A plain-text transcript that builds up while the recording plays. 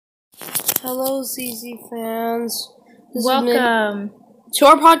Hello, ZZ fans. Welcome to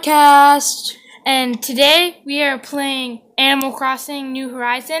our podcast. And today we are playing Animal Crossing New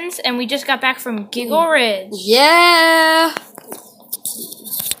Horizons, and we just got back from Giggle Ridge. Yeah!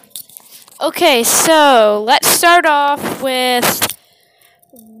 Okay, so let's start off with,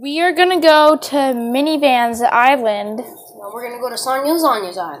 we are going to go to Minivan's Island. Now we're going to go to Sonya's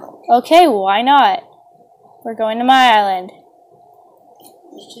Island. Okay, why not? We're going to my island.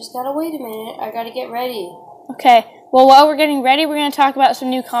 You just gotta wait a minute. I gotta get ready. Okay, well, while we're getting ready, we're going to talk about some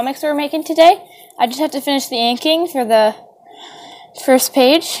new comics that we're making today. I just have to finish the inking for the first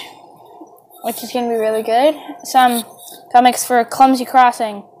page, which is going to be really good. Some comics for Clumsy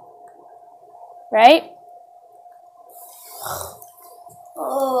Crossing. Right?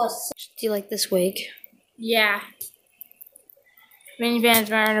 Oh, do you like this wig? Yeah. Minivan's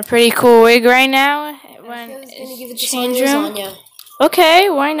wearing a pretty cool wig right now. When it's give it to change room. Sonya. Okay,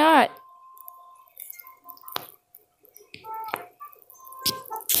 why not?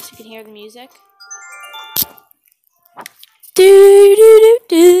 So you can hear the music. Do do do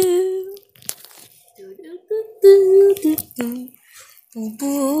do.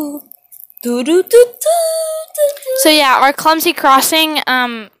 So yeah, our Clumsy Crossing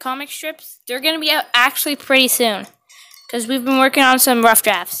comic strips, they're gonna be out actually pretty soon, because we've been working on some rough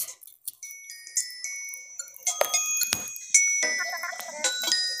drafts.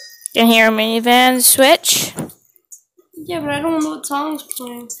 You can hear a Minivan switch. Yeah, but I don't know what song's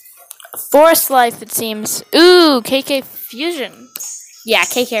playing. Forest Life, it seems. Ooh, KK Fusion. Yeah,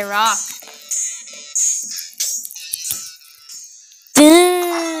 KK Rock.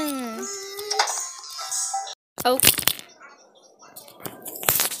 Oh.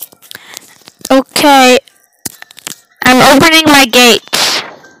 Okay. I'm opening my gates.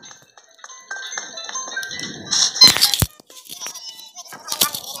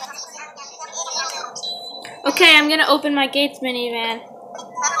 Okay, I'm gonna open my gates, Minivan.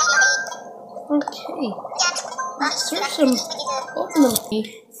 Okay. Search them. Open them.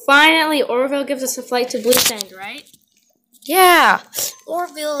 Finally, Orville gives us a flight to Blue Sand, right? Yeah.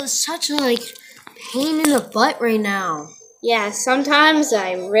 Orville is such a pain in the butt right now. Yeah, sometimes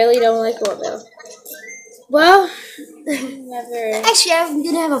I really don't like Orville. Well, never. Actually, I'm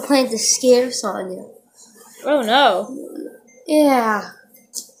gonna have a plan to scare Sonya. Oh no. Yeah.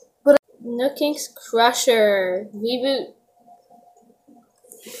 Nook's Crusher. Reboot.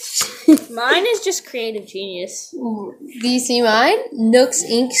 Mine is just creative genius. Do you see mine? Nook's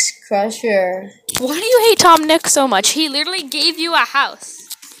Ink's Crusher. Why do you hate Tom Nook so much? He literally gave you a house.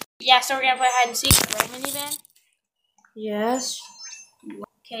 Yeah, so we're gonna play hide and seek, right, Minivan? Yes.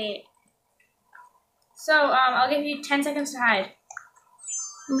 Okay. So, I'll give you 10 seconds to hide.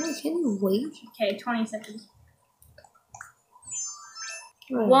 Can you wait? Okay, 20 seconds.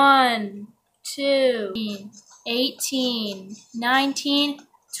 Right. 1, 2, 18, 19,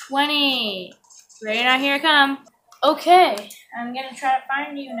 20. Ready now, here I come. Okay, I'm gonna try to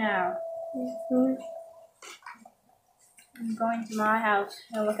find you now. I'm going to my house.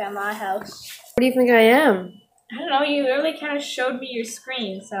 Now look at my house. What do you think I am? I don't know, you literally kind of showed me your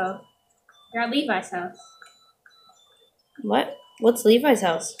screen, so you're at Levi's house. What? What's Levi's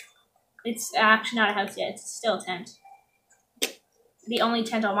house? It's actually not a house yet, it's still a tent. The only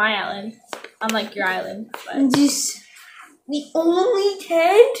tent on my island, unlike your island. But the only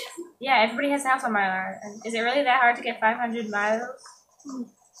tent? yeah, everybody has a house on my island. Is it really that hard to get 500 miles?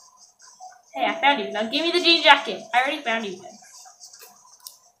 Hey, I found you. Now give me the jean jacket. I already found you.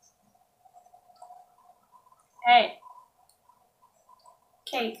 Hey.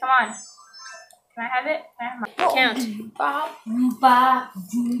 Okay, come on. Can I have it? Can I have my count?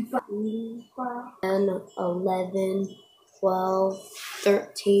 10, 11, 12,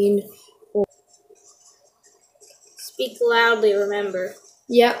 13, 14. Speak loudly, remember.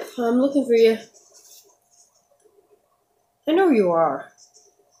 Yep, I'm looking for you. I know you are.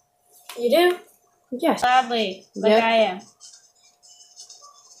 You do? Yes. Loudly, like Yep. I am.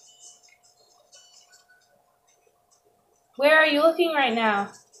 Where are you looking right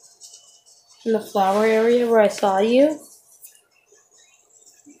now? In the flower area where I saw you.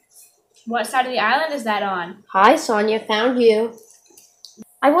 What side of the island is that on? Hi, Sonya. Found you.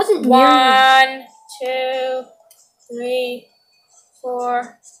 I wasn't near 1, 2, 3,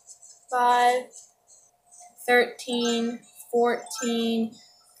 4, 5, 13, 14,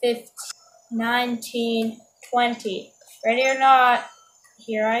 15, 19, 20. Ready or not,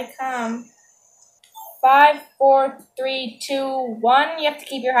 here I come. 5, 4, 3, 2, 1. You have to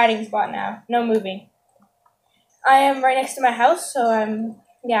keep your hiding spot now. No moving. I am right next to my house, so I'm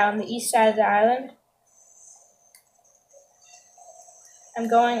on the east side of the island. I'm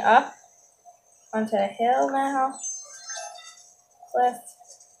going up onto a hill now. Cliff.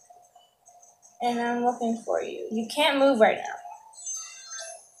 And I'm looking for you. You can't move right now.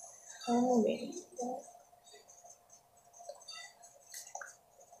 I'm moving.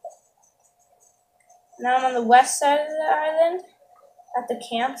 Now I'm on the west side of the island, at the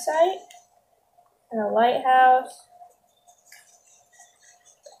campsite, and a lighthouse.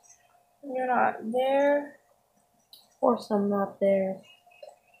 You're not there. Of course I'm not there.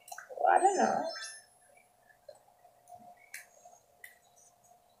 Well, I don't know.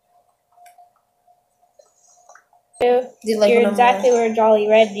 You're exactly where Jolly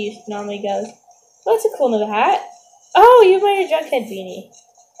Red normally goes. Oh, that's a cool new hat. Oh, you made a Jughead beanie.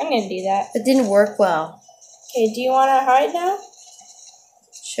 I'm gonna do that. It didn't work well. Okay, do you want to hide now?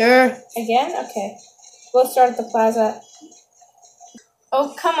 Sure. Again? Okay. We'll start at the plaza.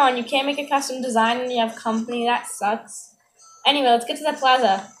 Oh, come on. You can't make a custom design when you have company. That sucks. Anyway, let's get to the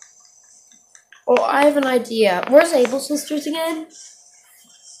plaza. Oh, I have an idea. Where's Able Sisters again?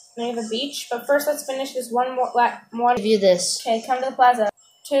 We have a beach, but first let's finish this one more. Give you this. Okay, come to the plaza.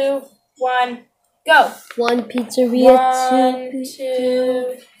 2, 1, go. 1 pizzeria, 1,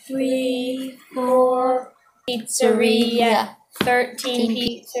 2, 3, 4. Pizzeria. 13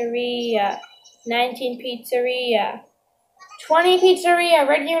 pizzeria. 19 pizzeria. 20 pizzeria.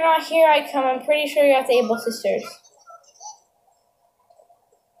 Ready or not, here I come. I'm pretty sure you're at the Able Sisters.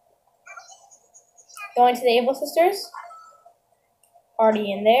 Going to the Able Sisters?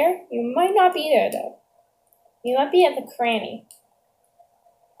 Already in there? You might not be there, though. You might be at the cranny.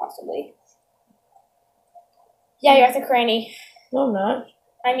 Possibly. Yeah, you're at the cranny. No, I'm not.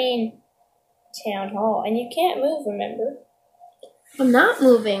 I mean, town hall. And you can't move, remember? I'm not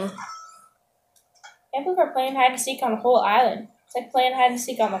moving. I can't believe we're playing hide and seek on the whole island. It's like playing hide and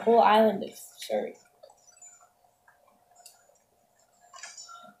seek on the whole island of Surrey.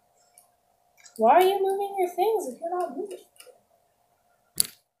 Why are you moving your things if you're not moving?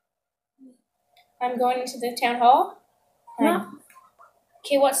 I'm going into the town hall. No.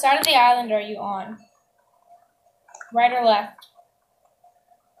 Okay, what side of the island are you on? Right or left?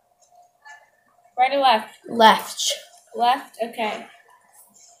 Right or left? Left. Left? Okay.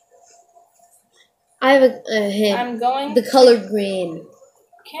 I have a hint. I'm going... The color green.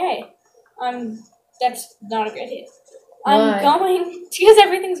 Okay. That's not a good hit. Why? I'm going... Because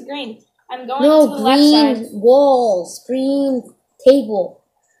everything's green. I'm going to the left side. Green walls. Green table.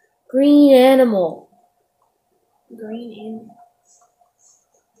 Green animal. Green animal.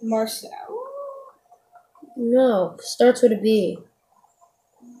 Marcel? No. Starts with a B.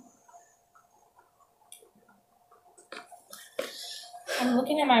 I'm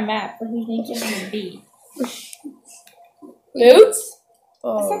looking at my map for whose name is going to be. Boots?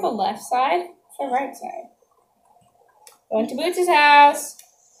 Oh. That's not the left side. It's the right side. Going to Boots' house.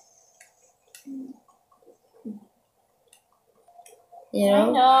 You know?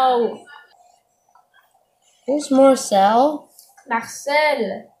 I know. Who's Marcel?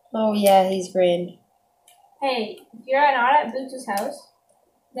 Marcel. Oh, yeah, he's green. Hey, if you're not at Boots' house,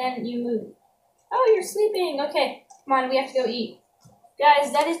 then you move. Oh, you're sleeping. Okay, come on, we have to go eat.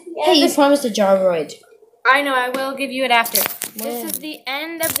 Guys, that is the end. Hey, you promised a Jarroid. I know, I will give you it after. This is the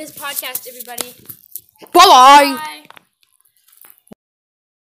end of this podcast, everybody. Bye-bye. Bye.